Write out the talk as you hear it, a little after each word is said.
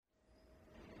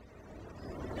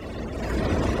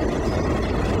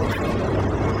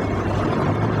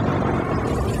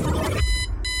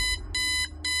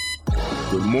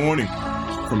morning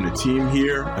from the team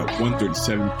here at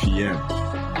 1:37 p.m.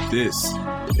 This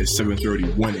is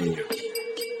 7:31 a.m.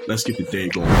 Let's get the day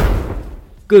going.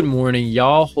 Good morning,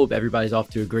 y'all. Hope everybody's off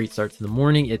to a great start to the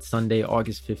morning. It's Sunday,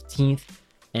 August 15th,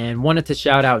 and wanted to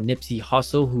shout out Nipsey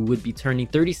Hussle, who would be turning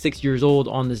 36 years old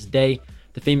on this day.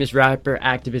 The famous rapper,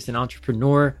 activist, and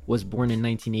entrepreneur was born in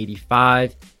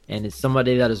 1985 and is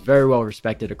somebody that is very well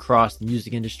respected across the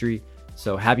music industry.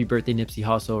 So happy birthday, Nipsey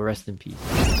Hussle. Rest in peace.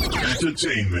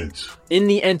 Entertainment. In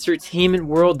the entertainment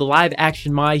world, the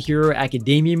live-action My Hero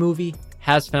Academia movie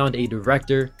has found a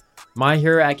director. My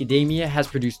Hero Academia has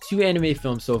produced 2 anime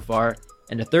films so far,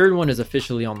 and a third one is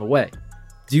officially on the way.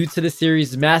 Due to the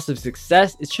series' massive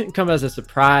success, it shouldn't come as a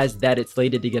surprise that it's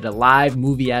slated to get a live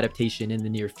movie adaptation in the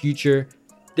near future.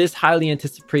 This highly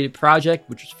anticipated project,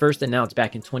 which was first announced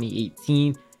back in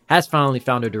 2018, has finally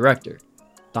found a director.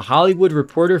 The Hollywood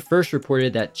Reporter first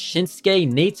reported that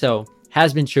Shinsuke Nato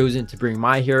has been chosen to bring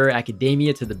My Hero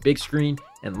Academia to the big screen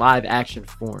in live action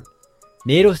form.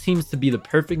 Nato seems to be the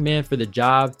perfect man for the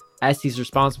job, as he's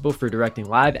responsible for directing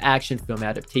live action film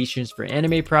adaptations for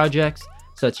anime projects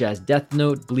such as Death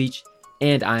Note, Bleach,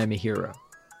 and I Am a Hero.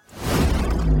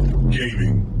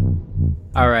 Gaming.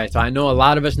 Alright, so I know a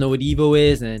lot of us know what EVO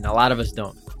is and a lot of us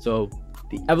don't. So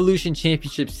the Evolution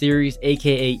Championship Series,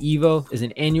 aka EVO, is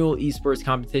an annual esports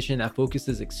competition that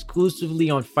focuses exclusively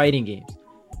on fighting games.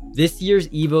 This year's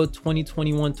EVO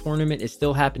 2021 tournament is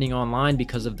still happening online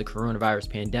because of the coronavirus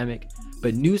pandemic,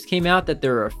 but news came out that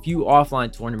there are a few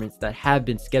offline tournaments that have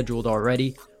been scheduled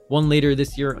already, one later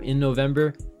this year in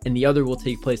November, and the other will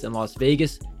take place in Las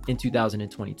Vegas in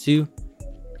 2022.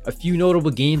 A few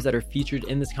notable games that are featured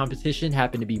in this competition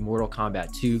happen to be Mortal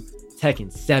Kombat 2,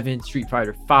 Tekken 7, Street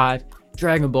Fighter 5,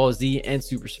 Dragon Ball Z, and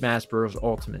Super Smash Bros.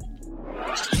 Ultimate.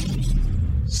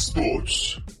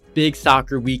 Sports. Big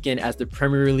soccer weekend as the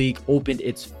Premier League opened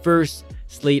its first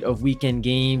slate of weekend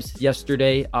games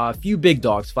yesterday. A few big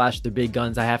dogs flashed their big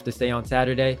guns, I have to say, on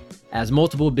Saturday, as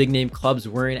multiple big name clubs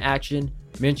were in action.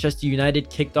 Manchester United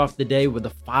kicked off the day with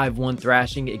a 5-1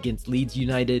 thrashing against Leeds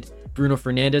United. Bruno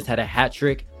Fernandes had a hat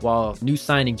trick, while new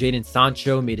signing Jadon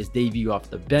Sancho made his debut off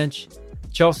the bench.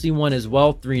 Chelsea won as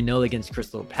well, 3-0 against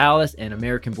Crystal Palace, and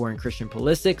American-born Christian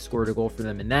Pulisic scored a goal for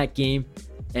them in that game.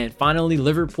 And finally,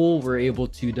 Liverpool were able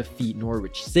to defeat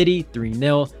Norwich City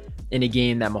 3-0 in a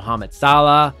game that Mohamed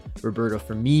Salah, Roberto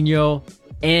Firmino,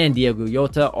 and Diego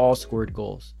Jota all scored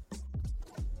goals.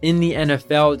 In the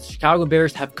NFL, the Chicago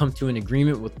Bears have come to an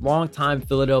agreement with longtime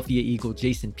Philadelphia Eagle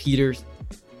Jason Peters.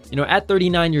 At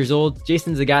 39 years old,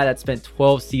 Jason's a guy that spent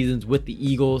 12 seasons with the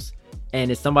Eagles and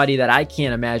is somebody that I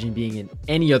can't imagine being in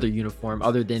any other uniform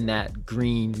other than that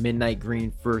green, midnight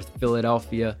green for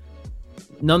Philadelphia.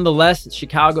 Nonetheless,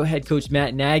 Chicago head coach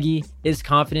Matt Nagy is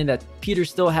confident that Peters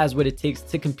still has what it takes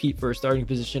to compete for a starting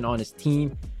position on his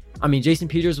team. Jason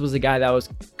Peters was a guy that was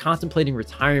contemplating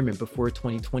retirement before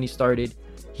 2020 started.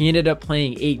 He ended up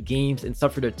playing 8 games and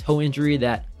suffered a toe injury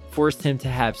that forced him to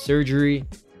have surgery.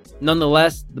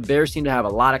 Nonetheless, the Bears seem to have a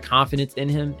lot of confidence in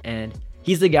him, and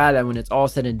he's the guy that when it's all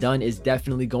said and done is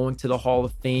definitely going to the Hall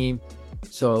of Fame.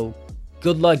 So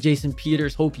good luck, Jason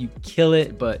Peters. Hope you kill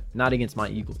it, but not against my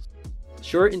Eagles.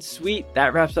 Short and sweet,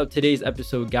 that wraps up today's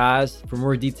episode, guys. For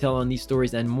more detail on these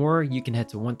stories and more, you can head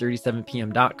to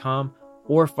 137pm.com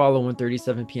or follow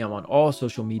 137pm on all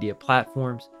social media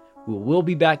platforms. We will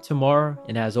be back tomorrow,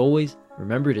 and as always,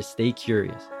 remember to stay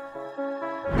curious.